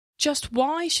Just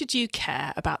why should you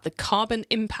care about the carbon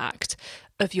impact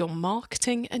of your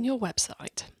marketing and your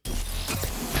website?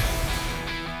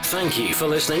 Thank you for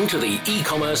listening to the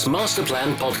E-commerce Master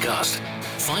Plan podcast.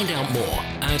 Find out more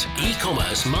at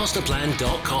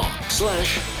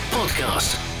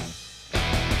ecommercemasterplan.com/podcast.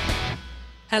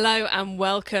 Hello and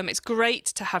welcome. It's great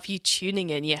to have you tuning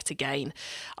in yet again.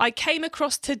 I came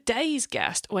across today's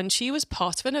guest when she was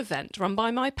part of an event run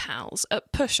by my pals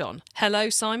at Push On. Hello,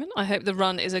 Simon. I hope the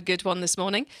run is a good one this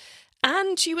morning.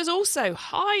 And she was also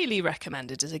highly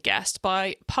recommended as a guest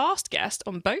by past guest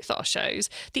on both our shows,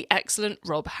 the excellent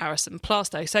Rob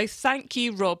Harrison-Plastow. So thank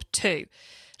you, Rob, too.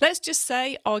 Let's just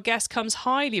say our guest comes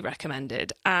highly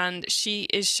recommended, and she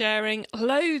is sharing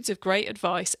loads of great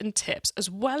advice and tips,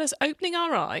 as well as opening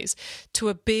our eyes to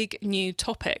a big new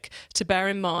topic to bear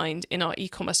in mind in our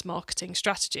e-commerce marketing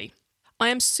strategy. I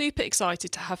am super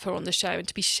excited to have her on the show and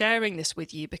to be sharing this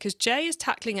with you because Jaye is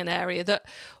tackling an area that,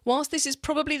 whilst this is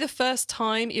probably the first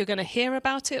time you're going to hear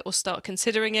about it or start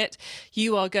considering it,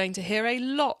 you are going to hear a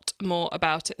lot more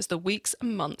about it as the weeks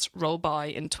and months roll by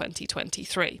in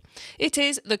 2023. It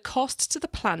is the cost to the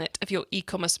planet of your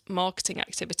e-commerce marketing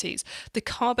activities, the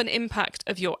carbon impact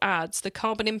of your ads, the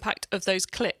carbon impact of those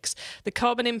clicks, the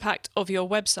carbon impact of your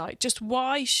website. Just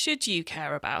why should you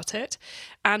care about it?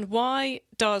 And why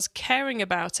does caring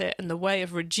about it and the way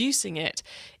of reducing it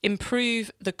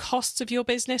improve the costs of your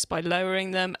business by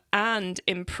lowering them and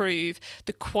improve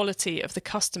the quality of the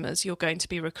customers you're going to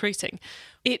be recruiting?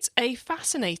 It's a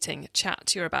fascinating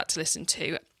chat you're about to listen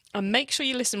to. And make sure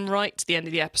you listen right to the end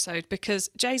of the episode because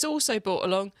Jaye's also brought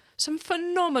along some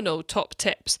phenomenal top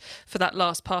tips for that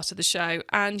last part of the show,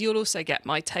 and you'll also get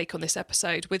my take on this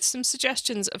episode with some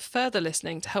suggestions of further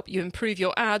listening to help you improve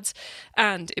your ads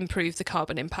and improve the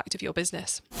carbon impact of your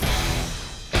business.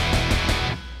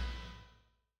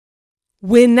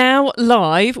 We're now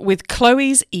live with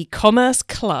Chloe's e-commerce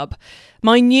club,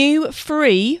 my new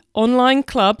free online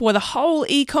club where the whole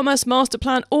e-commerce master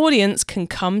plan audience can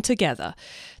come together.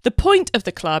 The point of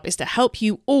the club is to help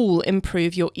you all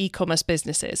improve your e-commerce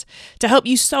businesses, to help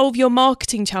you solve your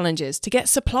marketing challenges, to get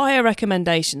supplier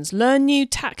recommendations, learn new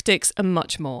tactics, and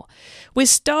much more. We're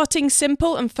starting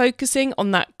simple and focusing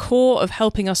on that core of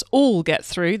helping us all get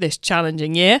through this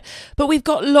challenging year, but we've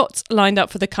got lots lined up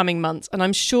for the coming months, and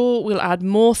I'm sure we'll add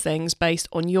more things based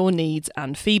on your needs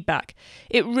and feedback.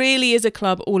 It really is a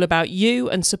club all about you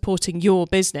and supporting your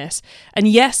business. And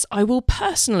yes, I will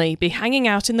personally be hanging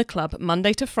out in the club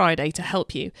Monday to Friday to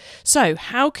help you. So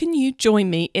how can you join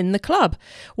me in the club?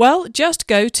 Well, just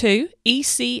go to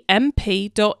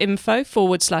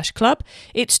ecmp.info/club.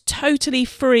 It's totally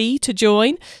free to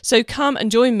join. So come and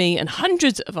join me and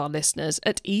hundreds of our listeners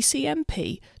at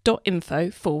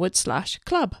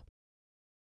ecmp.info/club.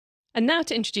 And now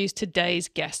to introduce today's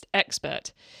guest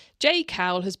expert. Jaye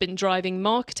Cowle has been driving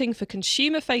marketing for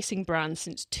consumer-facing brands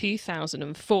since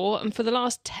 2004 and for the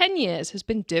last 10 years has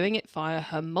been doing it via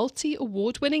her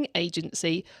multi-award-winning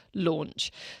agency,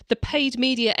 Launch, the paid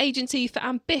media agency for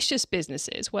ambitious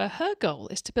businesses where her goal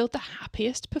is to build the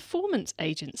happiest performance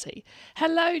agency.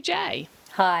 Hello, Jaye.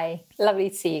 Hi,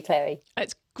 lovely to see you, Chloe.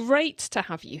 It's great to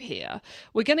have you here.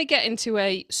 We're going to get into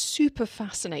a super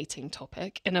fascinating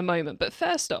topic in a moment. But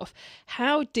first off,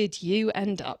 how did you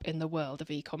end up in the world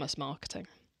of e-commerce marketing?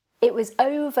 It was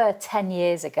over 10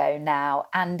 years ago now,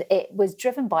 and it was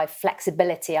driven by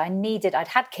flexibility. I'd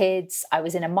had kids, I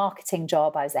was in a marketing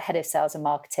job, I was the head of sales and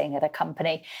marketing at a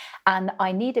company, and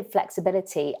I needed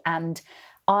flexibility. And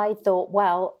I thought,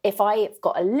 well, if I've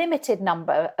got a limited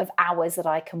number of hours that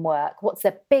I can work, what's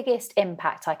the biggest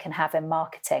impact I can have in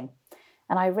marketing?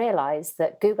 And I realised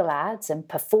that Google Ads and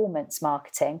performance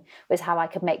marketing was how I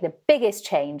could make the biggest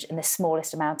change in the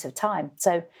smallest amount of time.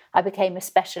 So I became a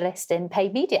specialist in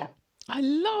paid media. I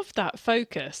love that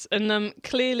focus. And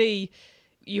clearly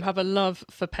you have a love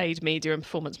for paid media and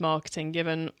performance marketing,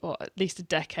 given at least a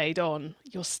decade on,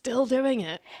 you're still doing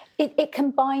it. It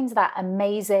combines that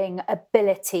amazing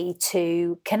ability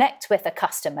to connect with a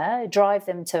customer, drive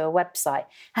them to a website,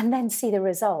 and then see the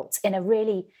results in a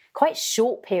really quite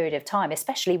short period of time,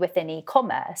 especially within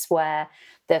e-commerce, where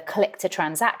the click to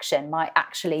transaction might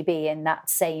actually be in that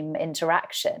same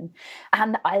interaction.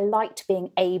 And I liked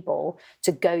being able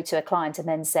to go to a client and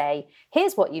then say,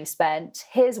 here's what you've spent,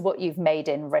 here's what you've made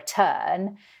in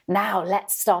return. Now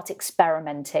let's start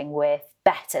experimenting with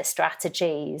better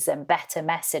strategies and better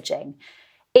messaging.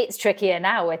 It's trickier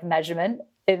now with measurement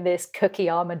in this cookie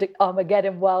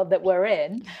Armageddon world that we're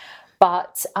in.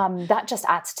 But that just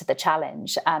adds to the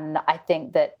challenge. And I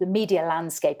think that the media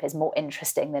landscape is more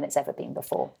interesting than it's ever been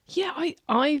before. Yeah,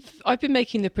 I've been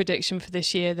making the prediction for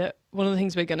this year that one of the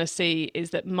things we're going to see is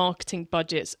that marketing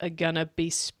budgets are going to be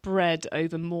spread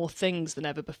over more things than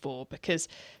ever before. Because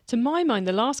to my mind,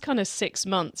 the last kind of 6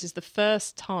 months is the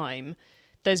first time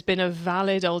there's been a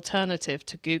valid alternative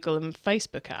to Google and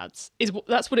Facebook ads.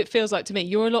 That's what it feels like to me.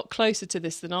 You're a lot closer to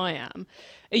this than I am.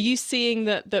 Are you seeing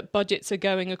that budgets are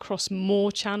going across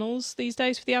more channels these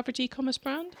days for the average e-commerce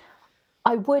brand?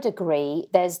 I would agree.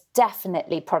 There's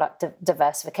definitely product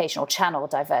diversification or channel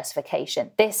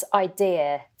diversification. This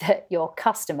idea that your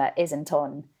customer isn't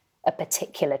on a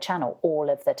particular channel all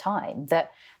of the time,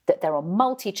 that there are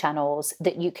multi-channels,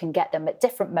 that you can get them at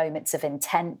different moments of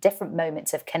intent, different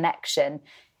moments of connection.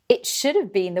 It should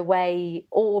have been the way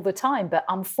all the time, but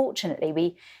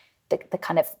unfortunately, the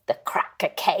kind of the crack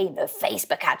cocaine of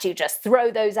Facebook ads, you just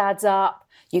throw those ads up,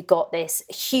 you got this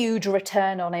huge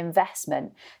return on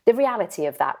investment. The reality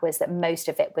of that was that most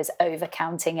of it was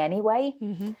overcounting anyway.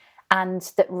 Mm-hmm. And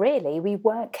that really we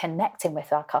weren't connecting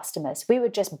with our customers. We were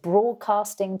just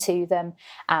broadcasting to them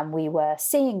and we were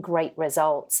seeing great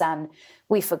results, and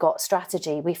we forgot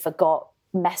strategy, we forgot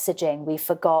messaging, we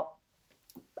forgot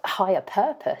higher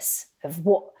purpose of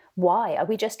why. Are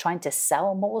we just trying to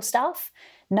sell more stuff?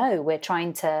 No, we're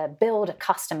trying to build a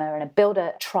customer and build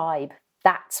a tribe.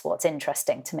 That's what's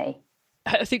interesting to me.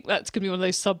 I think that's going to be one of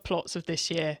those subplots of this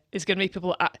year, is going to be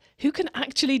people who can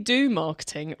actually do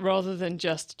marketing rather than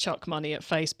just chuck money at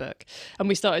Facebook. And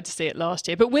we started to see it last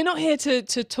year. But we're not here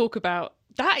to talk about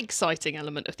that exciting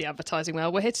element of the advertising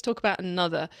world. We're here to talk about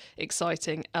another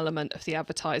exciting element of the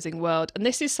advertising world. And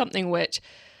this is something which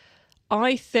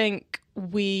I think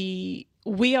we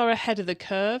are ahead of the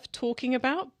curve talking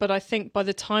about, but I think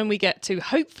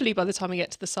hopefully by the time we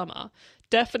get to the summer,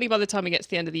 definitely by the time we get to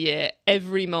the end of the year,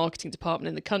 every marketing department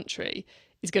in the country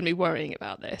is going to be worrying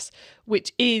about this,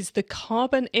 which is the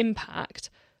carbon impact,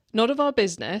 not of our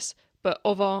business, but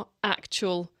of our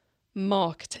actual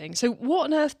marketing. So what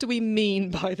on earth do we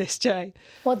mean by this, Jaye?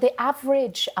 Well, the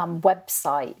average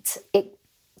website, it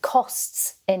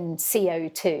costs in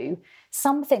CO2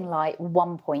 something like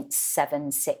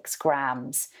 1.76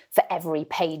 grams for every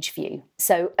page view.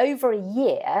 So over a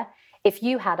year, if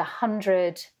you had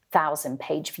 100,000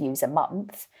 page views a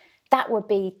month, that would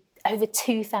be over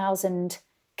 2,000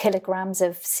 kilograms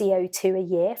of CO2 a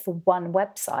year for one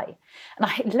website. And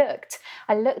I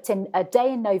looked in a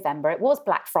day in November. It was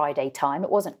Black Friday time. It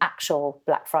wasn't actual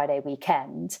Black Friday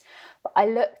weekend. But I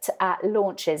looked at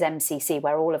Launches MCC,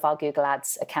 where all of our Google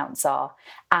Ads accounts are.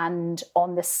 And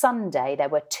on the Sunday, there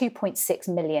were 2.6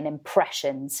 million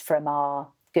impressions from our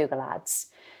Google Ads.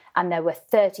 And there were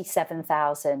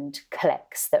 37,000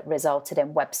 clicks that resulted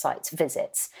in websites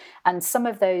visits. And some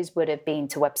of those would have been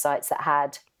to websites that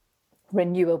had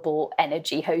renewable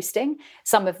energy hosting.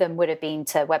 Some of them would have been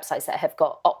to websites that have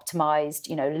got optimized,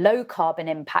 low carbon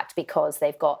impact because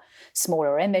they've got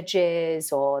smaller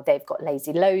images or they've got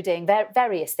lazy loading,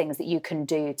 various things that you can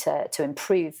do to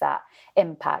improve that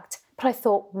impact. But I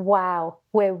thought, wow,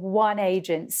 we're one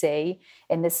agency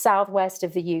in the southwest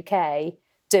of the UK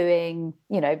doing,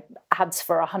 ads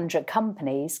for 100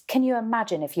 companies. Can you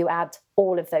imagine if you add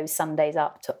all of those Sundays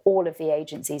up to all of the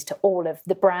agencies, to all of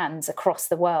the brands across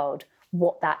the world,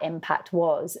 what that impact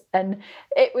was? And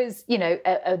it was,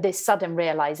 this sudden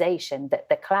realization that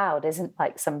the cloud isn't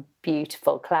like some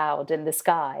beautiful cloud in the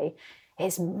sky.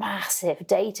 It's massive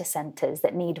data centers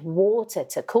that need water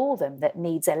to cool them, that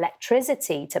needs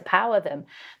electricity to power them,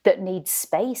 that need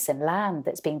space and land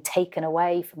that's being taken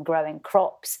away from growing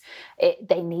crops.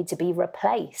 They need to be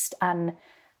replaced. And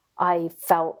I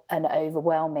felt an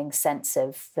overwhelming sense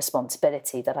of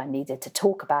responsibility that I needed to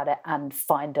talk about it and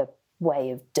find a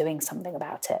way of doing something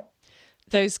about it.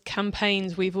 Those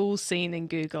campaigns we've all seen in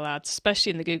Google Ads,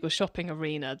 especially in the Google shopping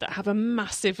arena, that have a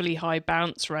massively high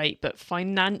bounce rate, but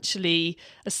financially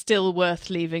are still worth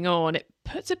leaving on. It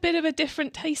puts a bit of a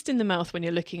different taste in the mouth when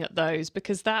you're looking at those,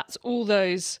 because that's all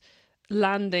those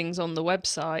landings on the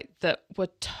website that were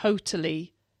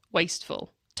totally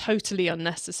wasteful, totally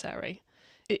unnecessary.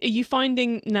 Are you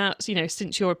finding now,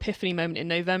 since your epiphany moment in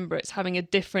November, it's having a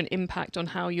different impact on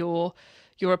how you're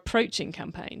approaching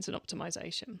campaigns and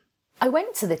optimization? I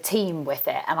went to the team with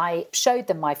it and I showed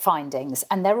them my findings,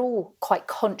 and they're all quite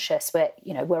conscious.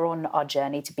 We're on our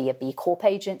journey to be a B Corp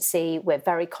agency. We're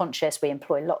very conscious. We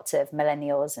employ lots of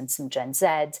millennials and some Gen Z.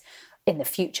 In the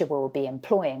future, we'll be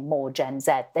employing more Gen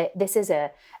Z. This is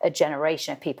a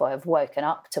generation of people who have woken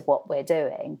up to what we're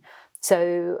doing.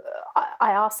 So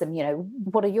I asked them,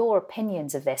 what are your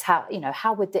opinions of this?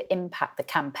 How would it impact the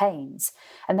campaigns?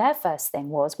 And their first thing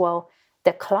was, well,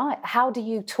 the client, how do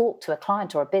you talk to a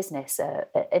client or a business,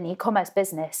 an e-commerce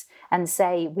business, and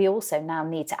say, we also now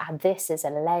need to add this as a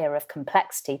layer of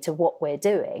complexity to what we're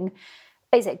doing?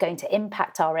 Is it going to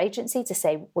impact our agency to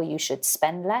say, well, you should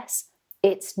spend less?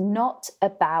 It's not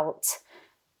about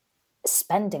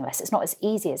spending less. It's not as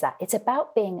easy as that. It's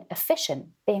about being efficient,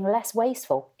 being less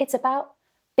wasteful. It's about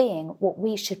being what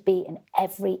we should be in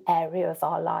every area of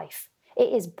our life.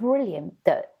 It is brilliant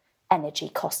that energy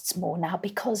costs more now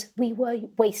because we were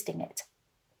wasting it.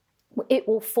 It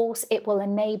will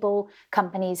enable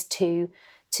companies to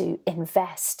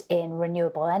invest in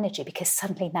renewable energy because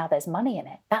suddenly now there's money in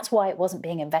it. That's why it wasn't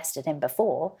being invested in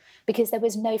before, because there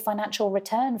was no financial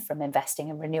return from investing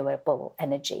in renewable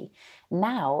energy.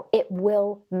 Now it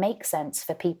will make sense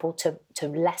for people to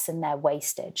lessen their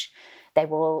wastage. They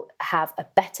will have a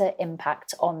better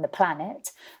impact on the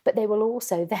planet, but they will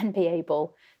also then be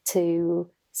able to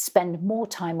spend more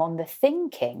time on the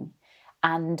thinking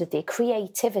and the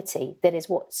creativity that is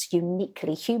what's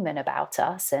uniquely human about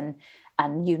us and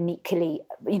uniquely,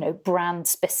 brand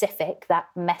specific, that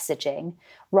messaging,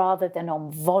 rather than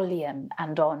on volume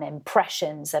and on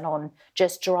impressions and on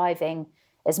just driving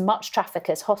as much traffic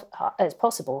as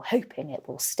possible, hoping it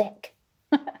will stick.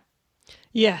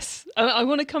 Yes, I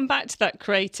want to come back to that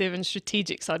creative and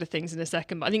strategic side of things in a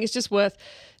second, but I think it's just worth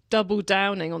double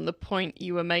downing on the point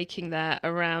you were making there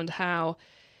around how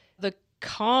the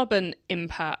carbon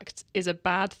impact is a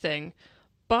bad thing,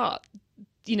 but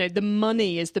the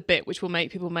money is the bit which will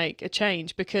make people make a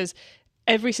change, because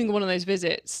every single one of those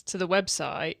visits to the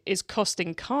website is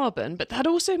costing carbon, but that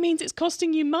also means it's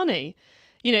costing you money.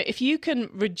 If you can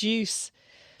reduce,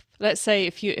 let's say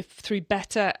if through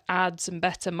better ads and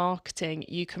better marketing,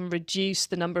 you can reduce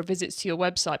the number of visits to your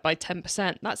website by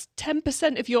 10%, that's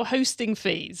 10% of your hosting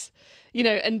fees,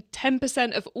 and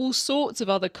 10% of all sorts of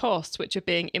other costs which are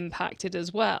being impacted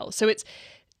as well. So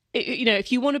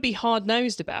if you want to be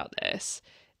hard-nosed about this,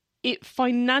 it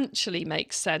financially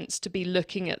makes sense to be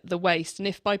looking at the waste. And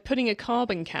if by putting a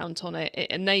carbon count on it,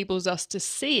 it enables us to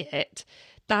see it,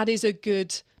 that is a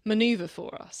good manoeuvre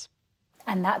for us.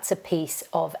 And that's a piece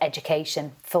of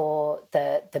education for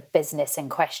the business in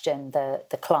question,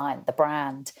 the client, the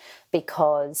brand,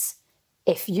 because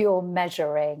if you're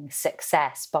measuring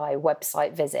success by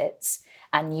website visits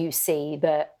and you see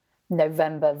that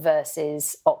November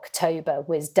versus October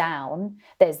was down,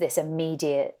 there's this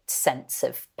immediate sense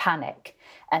of panic.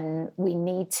 And we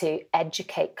need to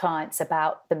educate clients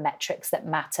about the metrics that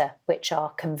matter, which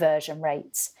are conversion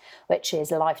rates, which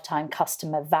is lifetime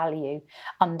customer value,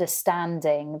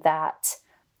 understanding that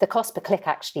the cost per click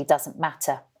actually doesn't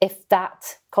matter. If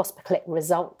that cost per click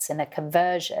results in a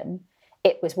conversion,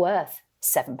 it was worth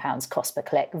 £7 cost per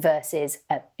click versus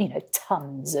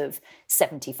tons of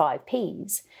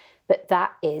 75p's. But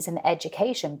that is an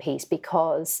education piece,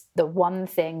 because the one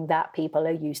thing that people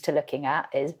are used to looking at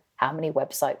is how many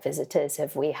website visitors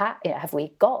have we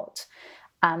got?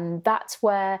 And that's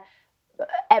where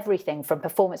everything from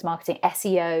performance marketing,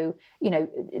 SEO,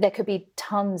 there could be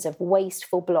tons of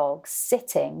wasteful blogs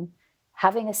sitting,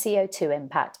 having a CO2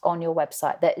 impact on your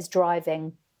website that is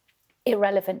driving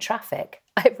irrelevant traffic.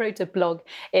 I wrote a blog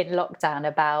in lockdown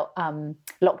about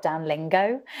lockdown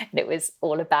lingo, and it was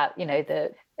all about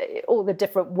all the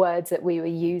different words that we were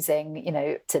using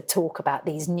to talk about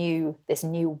this new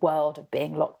world of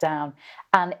being locked down,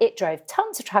 and it drove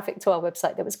tons of traffic to our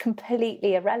website that was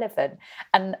completely irrelevant.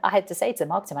 And I had to say to the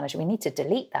marketing manager, we need to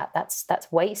delete that.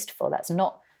 That's wasteful. That's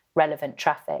not relevant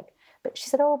traffic. But she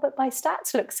said, oh, but my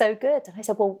stats look so good. And I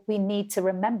said, well, we need to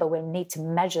remember, we need to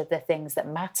measure the things that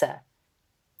matter,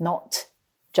 not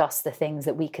just the things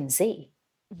that we can see.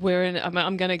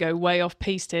 I'm going to go way off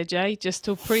piste here, Jay, just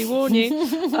to pre-warn you.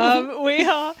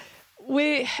 I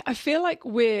feel like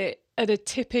we're at a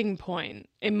tipping point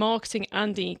in marketing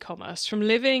and e-commerce, from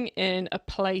living in a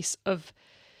place of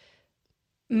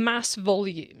mass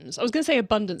volumes. I was going to say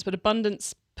abundance, but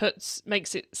abundance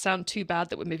makes it sound too bad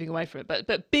that we're moving away from it.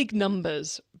 But big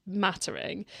numbers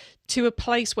mattering, to a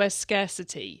place where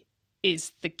scarcity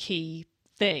is the key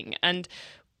thing. And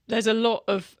there's a lot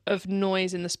of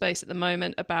noise in the space at the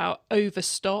moment about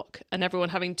overstock and everyone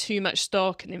having too much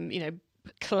stock and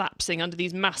collapsing under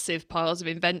these massive piles of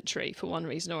inventory for one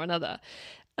reason or another.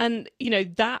 And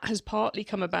that has partly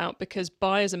come about because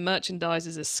buyers and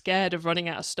merchandisers are scared of running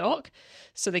out of stock,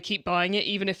 so they keep buying it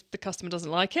even if the customer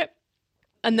doesn't like it.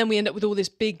 And then we end up with all this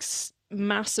big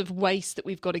massive waste that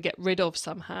we've got to get rid of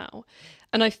somehow.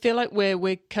 And I feel like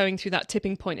we're going through that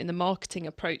tipping point in the marketing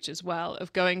approach as well,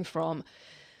 of going from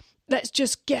let's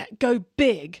just go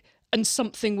big and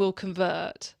something will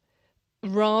convert,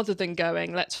 rather than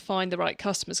going, let's find the right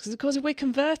customers. Because, of course, if we're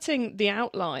converting the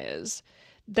outliers,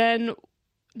 then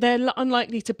they're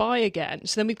unlikely to buy again.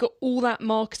 So then we've got all that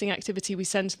marketing activity we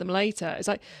send to them later. It's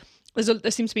like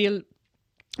there seems to be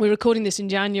we're recording this in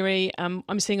January.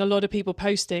 I'm seeing a lot of people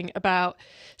posting about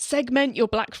segment your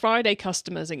Black Friday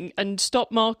customers and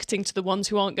stop marketing to the ones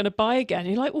who aren't going to buy again. And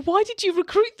you're like, well, why did you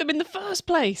recruit them in the first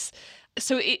place?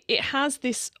 So it has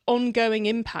this ongoing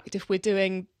impact if we're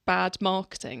doing bad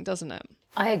marketing, doesn't it?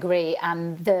 I agree.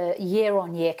 And the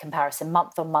year-on-year comparison,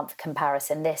 month-on-month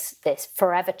comparison, this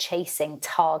forever chasing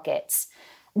targets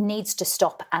needs to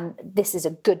stop. And this is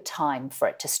a good time for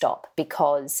it to stop,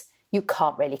 because you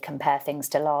can't really compare things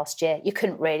to last year. You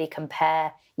couldn't really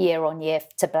compare year on year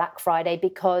to Black Friday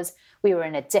because we were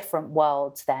in a different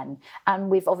world then. And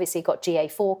we've obviously got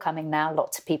GA4 coming now.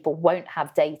 Lots of people won't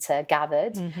have data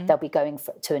gathered. Mm-hmm. They'll be going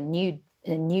to a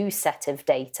new set of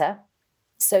data.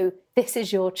 So this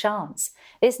is your chance.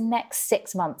 This next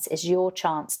 6 months is your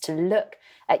chance to look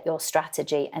at your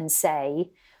strategy and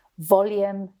say,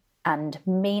 volume and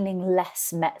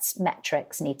meaningless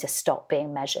metrics need to stop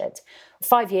being measured.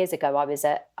 5 years ago, I was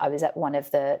at one of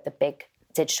the big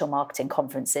digital marketing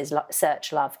conferences,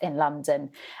 Search Love in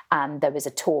London, and there was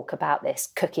a talk about this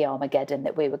cookie Armageddon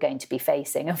that we were going to be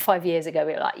facing. And 5 years ago,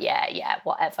 we were like, yeah,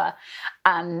 whatever.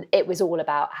 And it was all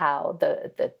about how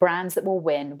the brands that will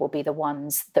win will be the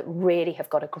ones that really have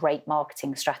got a great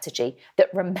marketing strategy, that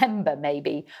remember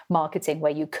maybe marketing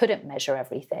where you couldn't measure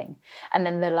everything. And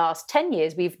then the last 10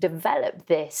 years, we've developed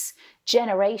this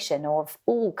generation of,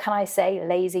 can I say,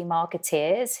 lazy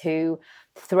marketeers who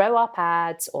throw up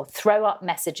ads or throw up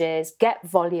messages, get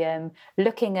volume,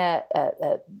 looking at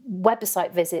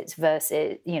website visits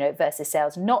versus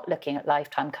sales, not looking at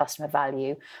lifetime customer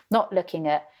value, not looking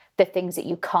at the things that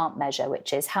you can't measure,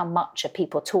 which is how much are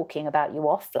people talking about you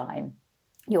offline,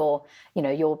 your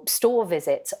store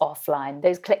visits offline,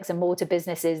 those clicks and mortar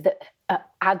businesses that are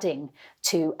adding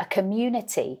to a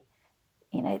community.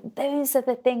 Those are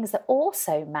the things that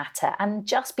also matter. And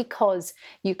just because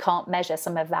you can't measure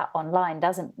some of that online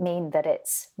doesn't mean that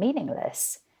it's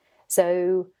meaningless.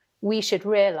 So we should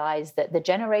realize that the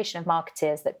generation of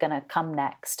marketeers that are going to come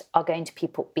next are going to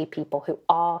be people who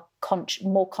are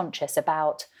more conscious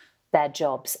about their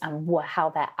jobs and how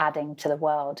they're adding to the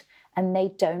world. And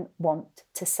they don't want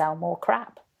to sell more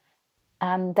crap.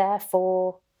 And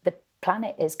therefore, the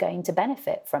planet is going to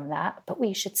benefit from that. But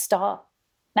we should start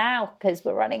now, because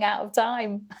we're running out of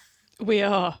time. We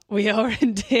are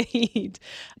indeed.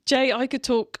 Jaye, I could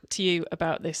talk to you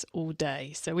about this all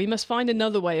day, so we must find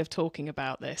another way of talking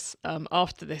about this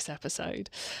after this episode,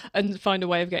 and find a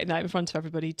way of getting that in front of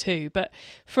everybody too. But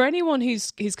for anyone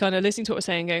who's kind of listening to what we're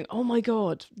saying, going, oh my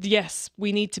God, yes,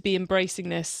 we need to be embracing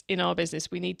this in our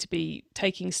business. We need to be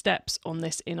taking steps on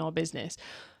this in our business.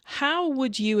 How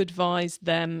would you advise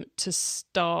them to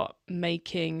start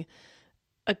making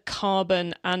a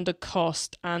carbon and a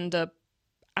cost and a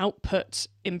output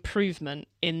improvement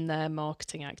in their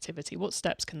marketing activity? What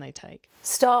steps can they take?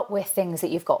 Start with things that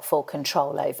you've got full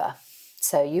control over.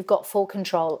 So you've got full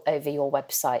control over your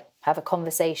website. Have a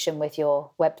conversation with your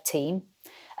web team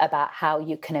about how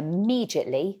you can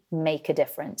immediately make a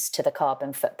difference to the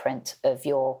carbon footprint of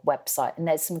your website. And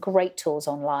there's some great tools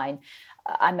online.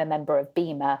 I'm a member of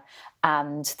Beamer,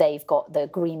 and they've got the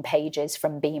green pages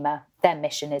from Beamer. Their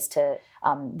mission is to,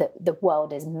 the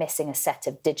world is missing a set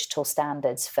of digital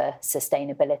standards for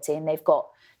sustainability, and they've got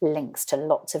links to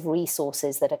lots of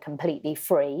resources that are completely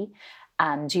free,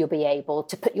 and you'll be able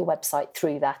to put your website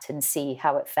through that and see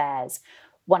how it fares.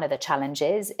 One of the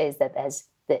challenges is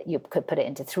that you could put it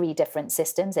into 3 different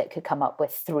systems. It could come up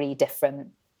with 3 different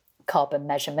carbon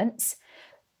measurements.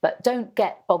 But don't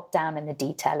get bogged down in the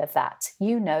detail of that.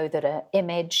 You know that an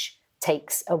image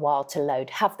takes a while to load.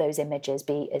 Have those images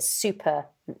be as super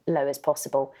low as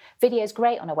possible. Video is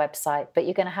great on a website, but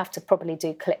you're going to have to probably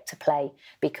do click to play,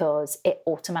 because it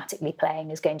automatically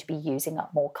playing is going to be using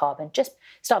up more carbon. Just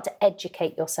start to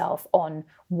educate yourself on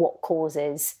what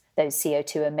causes those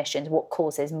CO2 emissions, what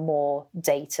causes more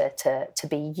data to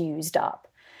be used up,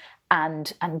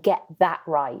 and get that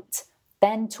right.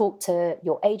 Then talk to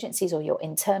your agencies or your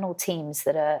internal teams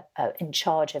that are in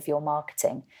charge of your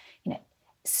marketing.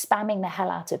 Spamming the hell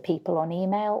out of people on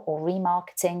email, or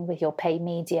remarketing with your paid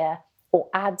media, or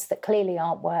ads that clearly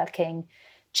aren't working,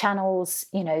 channels,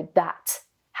 that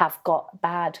have got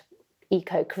bad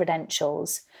eco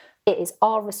credentials. It is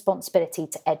our responsibility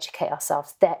to educate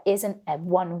ourselves. There isn't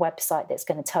one website that's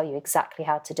going to tell you exactly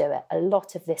how to do it. A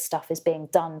lot of this stuff is being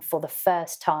done for the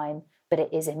first time, but it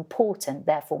is important,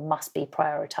 therefore must be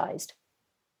prioritized.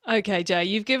 Okay, Jay,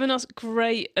 you've given us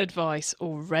great advice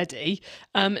already.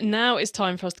 Now it's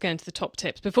time for us to go into the top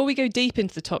tips. Before we go deep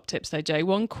into the top tips, though, Jay,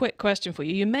 one quick question for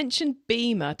you. You mentioned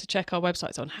Beamer to check our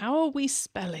websites on. How are we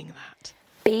spelling that?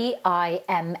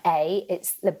 BIMA.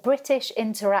 It's the British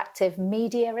Interactive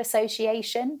Media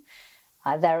Association.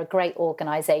 They're a great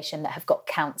organisation that have got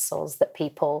councils that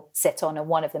people sit on, and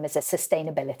one of them is a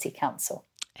sustainability council.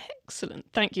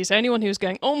 Excellent. Thank you. So anyone who's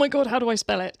going, oh my God, how do I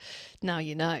spell it? Now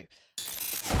you know.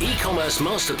 E-commerce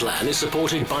Master Plan is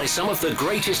supported by some of the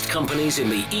greatest companies in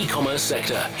the e-commerce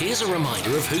sector. Here's a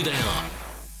reminder of who they are.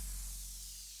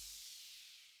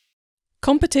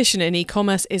 Competition in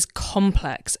e-commerce is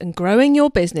complex and growing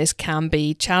your business can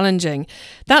be challenging.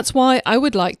 That's why I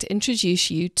would like to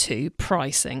introduce you to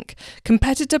PriceInc,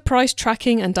 competitor price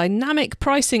tracking and dynamic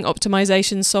pricing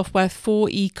optimization software for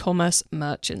e-commerce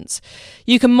merchants.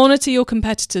 You can monitor your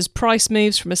competitors' price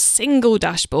moves from a single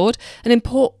dashboard and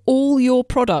import all your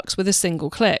products with a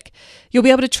single click. You'll be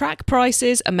able to track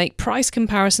prices and make price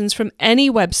comparisons from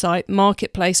any website,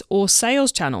 marketplace or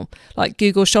sales channel like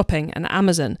Google Shopping and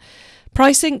Amazon.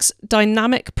 PriceInc's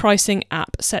dynamic pricing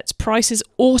app sets prices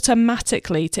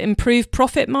automatically to improve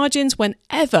profit margins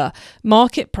whenever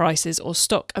market prices or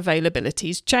stock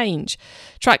availabilities change.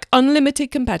 Track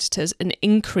unlimited competitors and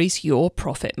increase your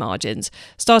profit margins.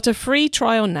 Start a free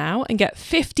trial now and get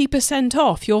 50%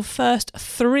 off your first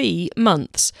 3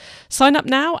 months. Sign up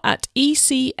now at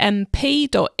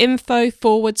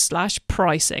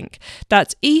ecmp.info/PriceInc.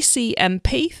 That's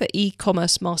ECMP for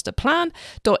e-commerce master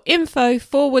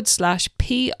plan.info/PRISYNC.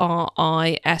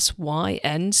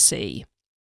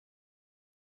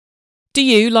 Do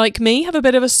you, like me, have a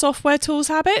bit of a software tools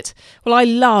habit? Well, I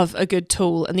love a good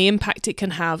tool and the impact it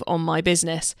can have on my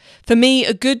business. For me,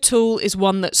 a good tool is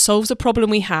one that solves a problem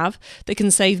we have, that can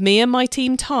save me and my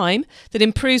team time, that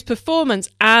improves performance,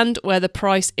 and where the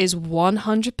price is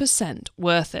 100%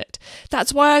 worth it.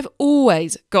 That's why I've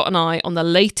always got an eye on the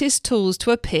latest tools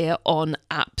to appear on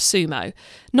AppSumo.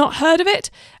 Not heard of it?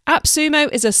 AppSumo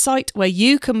is a site where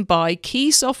you can buy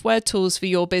key software tools for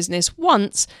your business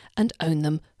once and own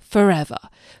them forever.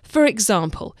 For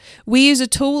example, we use a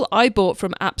tool I bought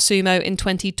from AppSumo in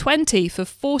 2020 for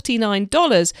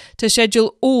 $49 to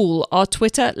schedule all our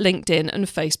Twitter, LinkedIn and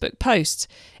Facebook posts.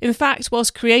 In fact,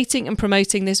 whilst creating and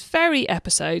promoting this very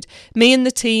episode, me and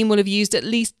the team will have used at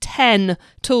least 10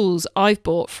 tools I've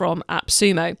bought from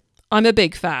AppSumo. I'm a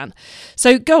big fan.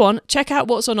 So go on, check out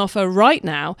what's on offer right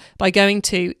now by going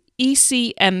to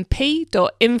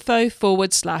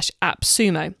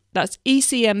ecmp.info/AppSumo. That's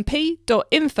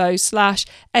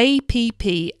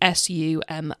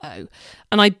ecmp.info/APPSUMO.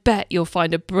 And I bet you'll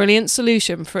find a brilliant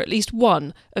solution for at least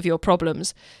one of your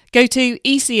problems. Go to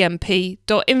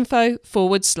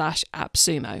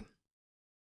ecmp.info/AppSumo.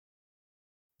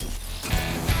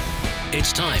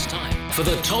 It's time for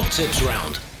the top tips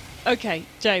round. Okay,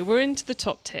 Jay, we're into the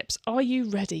top tips. Are you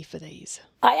ready for these?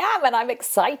 I am, and I'm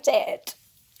excited.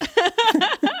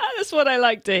 That's what I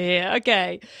like to hear.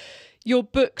 Okay. Your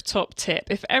book top tip.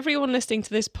 If everyone listening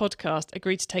to this podcast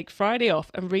agreed to take Friday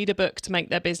off and read a book to make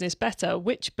their business better,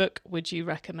 which book would you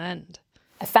recommend?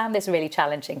 I found this really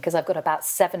challenging because I've got about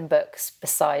 7 books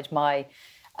beside my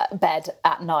bed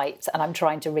at night, and I'm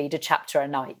trying to read a chapter a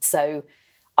night. So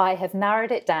I have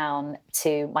narrowed it down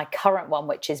to my current one,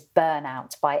 which is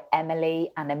Burnout by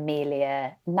Emily and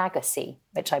Amelia Nagosi,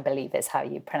 which I believe is how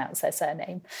you pronounce their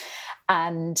surname.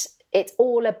 And it's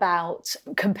all about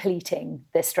completing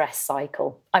the stress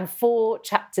cycle. I'm 4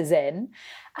 chapters in,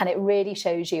 and it really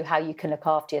shows you how you can look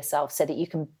after yourself so that you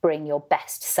can bring your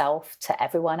best self to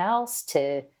everyone else,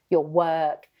 to your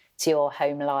work, to your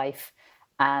home life.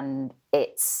 And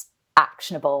it's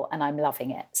actionable, and I'm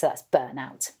loving it. So that's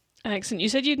Burnout. Excellent. You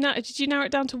said did you narrow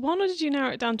it down to 1 or did you narrow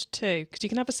it down to 2? Because you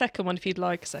can have a second one if you'd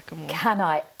like a second one. Can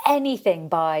I? Anything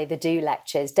by the Do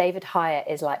Lectures. David Hyatt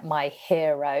is like my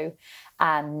hero.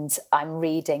 And I'm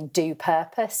reading Do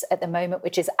Purpose at the moment,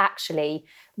 which is actually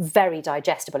very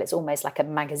digestible. It's almost like a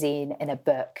magazine in a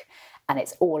book. And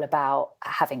it's all about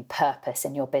having purpose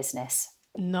in your business.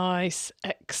 Nice.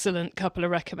 Excellent couple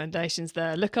of recommendations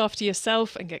there. Look after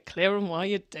yourself and get clear on why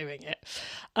you're doing it.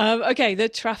 Okay, the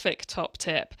traffic top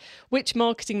tip. Which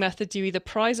marketing method do you either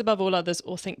prize above all others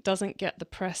or think doesn't get the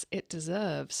press it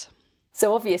deserves?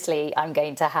 So obviously I'm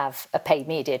going to have a paid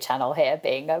media channel here,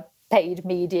 being a paid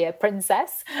media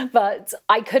princess, but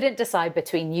I couldn't decide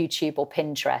between YouTube or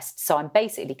Pinterest. So I'm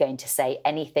basically going to say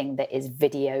anything that is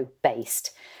video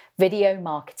based. Video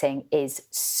marketing is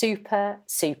super,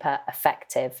 super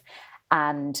effective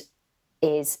and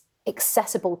is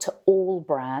accessible to all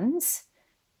brands.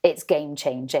 It's game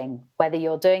changing. Whether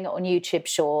you're doing it on YouTube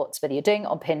Shorts, whether you're doing it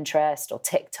on Pinterest or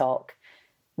TikTok,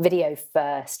 video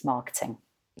first marketing.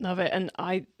 Love it. And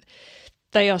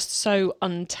they are so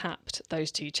untapped,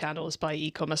 those two channels, by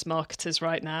e-commerce marketers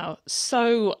right now.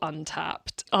 So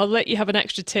untapped. I'll let you have an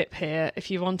extra tip here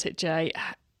if you want it, Jay.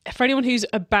 For anyone who's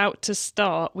about to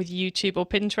start with YouTube or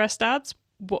Pinterest ads,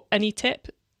 any tip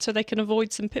so they can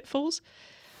avoid some pitfalls?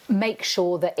 Make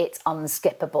sure that it's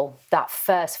unskippable. That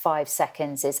first 5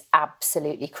 seconds is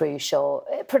absolutely crucial.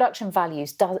 Production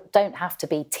values don't have to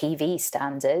be TV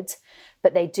standard,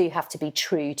 but they do have to be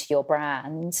true to your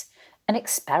brand. And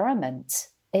experiment.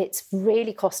 It's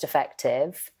really cost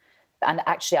effective. And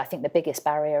actually, I think the biggest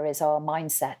barrier is our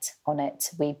mindset on it.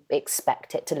 We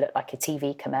expect it to look like a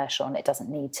TV commercial, and it doesn't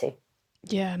need to.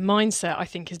 Yeah, mindset, I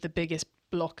think, is the biggest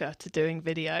blocker to doing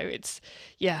video.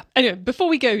 Anyway, before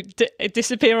we go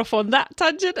disappear off on that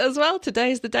tangent as well,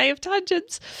 today is the day of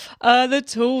tangents. The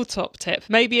tool top tip,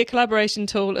 maybe a collaboration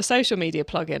tool, a social media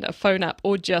plugin, a phone app,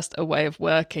 or just a way of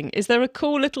working. Is there a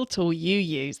cool little tool you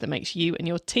use that makes you and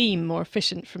your team more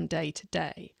efficient from day to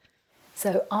day?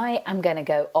 So I am going to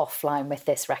go offline with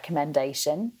this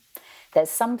recommendation. There's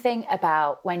something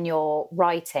about when you're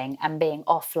writing and being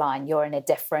offline, you're in a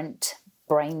different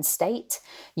brain state.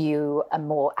 You are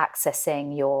more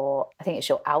accessing your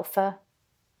alpha,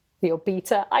 your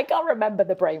beta. I can't remember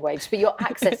the brainwaves, but you're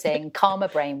accessing calmer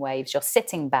brainwaves. You're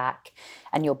sitting back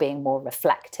and you're being more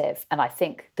reflective. And I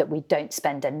think that we don't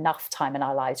spend enough time in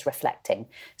our lives reflecting.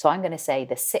 So I'm going to say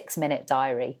the 6-minute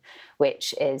diary,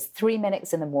 which is 3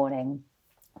 minutes in the morning,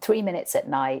 3 minutes at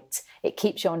night. It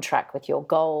keeps you on track with your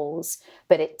goals,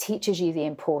 but it teaches you the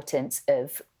importance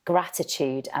of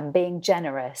gratitude and being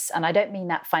generous. And I don't mean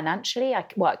that financially.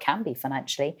 It can be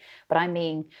financially, but I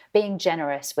mean being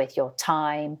generous with your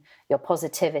time, your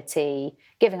positivity,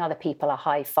 giving other people a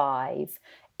high five.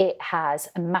 It has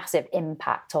a massive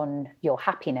impact on your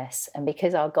happiness. And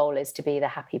because our goal is to be the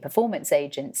happy performance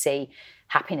agency,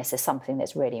 happiness is something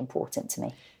that's really important to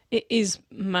me. It is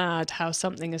mad how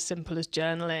something as simple as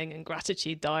journaling and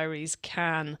gratitude diaries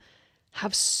can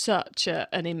have such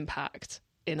an impact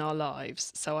in our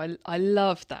lives. So I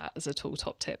love that as a tool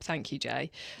top tip. Thank you,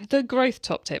 Jay. The growth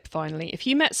top tip, finally. If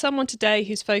you met someone today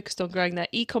who's focused on growing their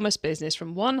e-commerce business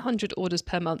from 100 orders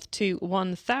per month to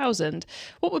 1,000,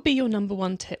 what would be your number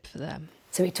one tip for them?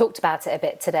 So we talked about it a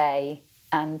bit today,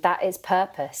 and that is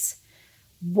purpose.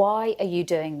 Why are you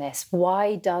doing this?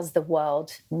 Why does the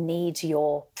world need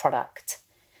your product?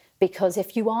 Because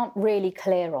if you aren't really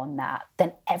clear on that,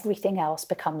 then everything else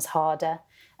becomes harder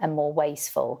and more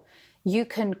wasteful. You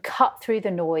can cut through the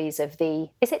noise of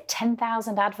is it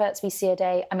 10,000 adverts we see a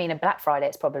day? I mean, on Black Friday,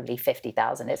 it's probably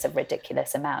 50,000. It's a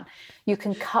ridiculous amount. You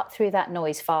can cut through that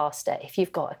noise faster if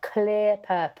you've got a clear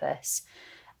purpose,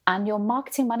 and your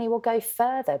marketing money will go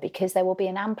further because there will be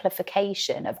an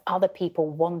amplification of other people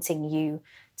wanting you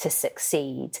to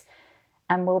succeed,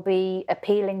 and will be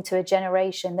appealing to a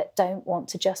generation that don't want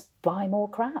to just buy more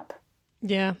crap.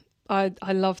 Yeah,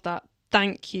 I love that.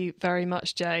 Thank you very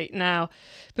much, Jay. Now,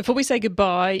 before we say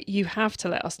goodbye, you have to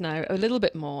let us know a little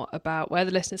bit more about where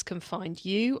the listeners can find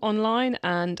you online,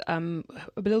 and a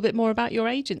little bit more about your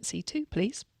agency too,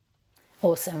 please.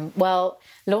 Awesome. Well,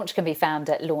 Launch can be found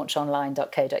at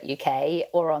launchonline.co.uk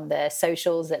or on the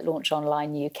socials at Launch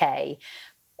Online UK.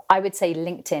 I would say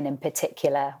LinkedIn in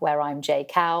particular, where I'm Jaye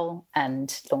Cowle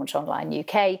and Launch Online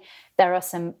UK. There are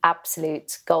some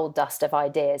absolute gold dust of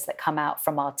ideas that come out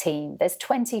from our team. There's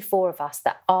 24 of us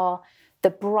that are the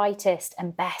brightest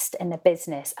and best in the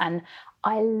business. And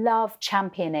I love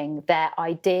championing their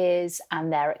ideas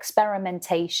and their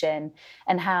experimentation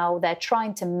and how they're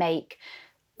trying to make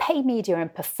paid media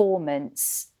and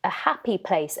performance a happy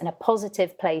place and a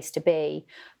positive place to be,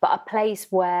 but a place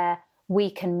where we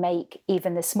can make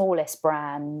even the smallest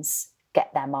brands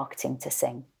get their marketing to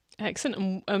sing.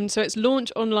 Excellent. So it's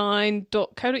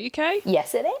launchonline.co.uk?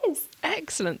 Yes, it is.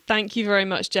 Excellent. Thank you very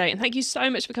much, Jay. And thank you so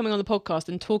much for coming on the podcast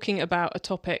and talking about a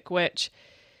topic which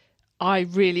I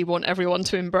really want everyone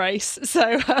to embrace.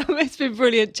 So it's been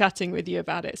brilliant chatting with you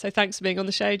about it. So thanks for being on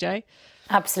the show, Jay.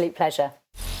 Absolute pleasure.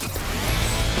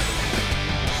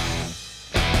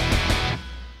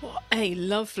 A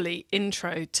lovely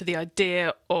intro to the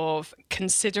idea of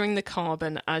considering the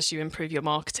carbon as you improve your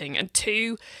marketing, and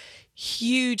two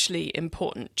hugely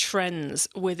important trends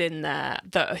within there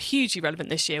that are hugely relevant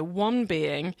this year. One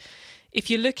being, if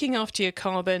you're looking after your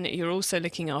carbon, you're also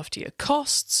looking after your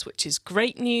costs, which is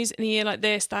great news in a year like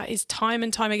this. That is time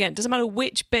and time again. It doesn't matter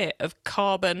which bit of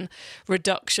carbon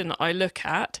reduction I look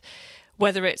at,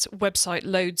 whether it's website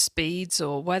load speeds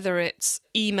or whether it's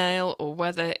email or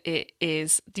whether it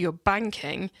is your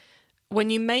banking, when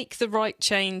you make the right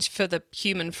change for the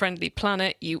human-friendly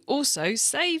planet, you also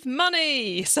save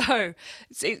money. So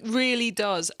it really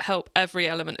does help every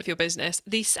element of your business.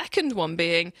 The second one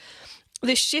being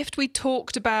this shift we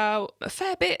talked about a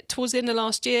fair bit towards the end of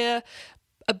last year,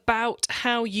 about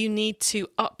how you need to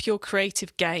up your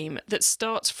creative game, that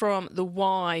starts from the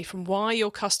why, from why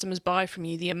your customers buy from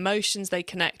you, the emotions they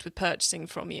connect with purchasing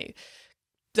from you,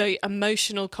 the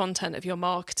emotional content of your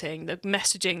marketing, the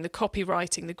messaging, the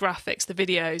copywriting, the graphics, the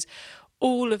videos.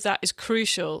 All of that is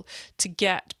crucial to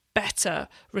get better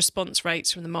response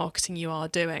rates from the marketing you are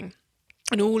doing.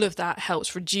 And all of that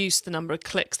helps reduce the number of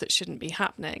clicks that shouldn't be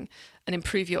happening and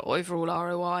improve your overall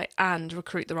ROI and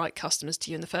recruit the right customers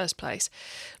to you in the first place.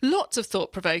 Lots of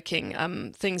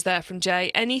thought-provoking things there from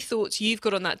Jay. Any thoughts you've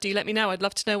got on that, do let me know. I'd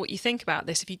love to know what you think about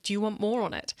this. Do you want more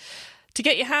on it? To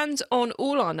get your hands on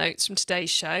all our notes from today's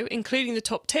show, including the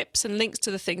top tips and links to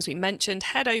the things we mentioned,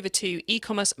 head over to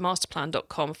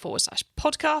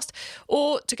ecommercemasterplan.com/podcast,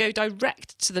 or to go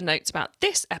direct to the notes about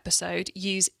this episode,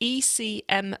 use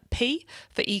ECMP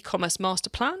for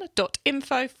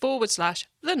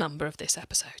ecommercemasterplan.info/the number of this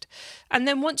episode. And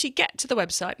then once you get to the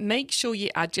website, make sure you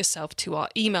add yourself to our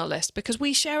email list, because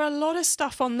we share a lot of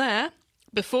stuff on there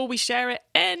before we share it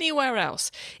anywhere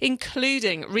else,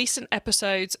 including recent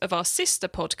episodes of our sister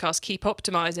podcast, Keep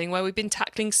Optimizing, where we've been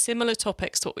tackling similar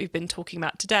topics to what we've been talking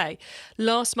about today.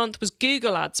 Last month was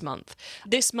Google Ads month.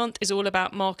 This month is all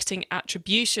about marketing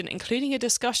attribution, including a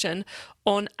discussion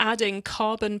on adding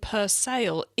carbon per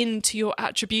sale into your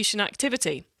attribution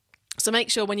activity. So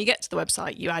make sure when you get to the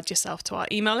website, you add yourself to our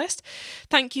email list.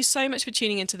 Thank you so much for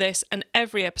tuning into this and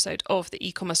every episode of the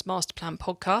E-commerce Masterplan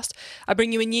podcast. I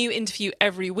bring you a new interview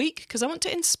every week because I want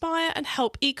to inspire and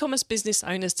help e-commerce business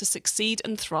owners to succeed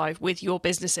and thrive with your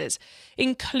businesses,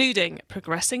 including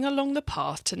progressing along the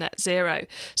path to net zero.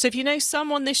 So if you know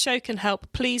someone this show can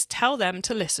help, please tell them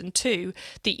to listen to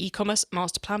the E-commerce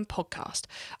Masterplan podcast.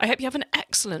 I hope you have an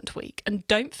excellent week, and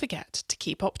don't forget to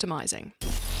keep optimizing.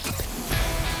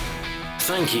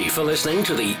 Thank you for listening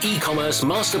to the E-commerce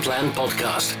Masterplan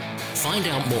podcast. Find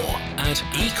out more at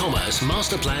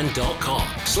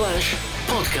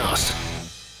ecommercemasterplan.com/podcast.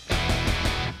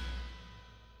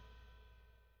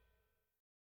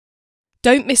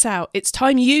 Don't miss out. It's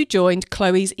time you joined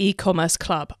Chloe's e-commerce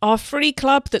club, our free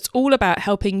club that's all about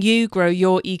helping you grow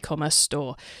your e-commerce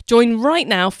store. Join right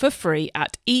now for free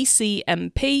at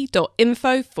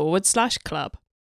ecmp.info/club.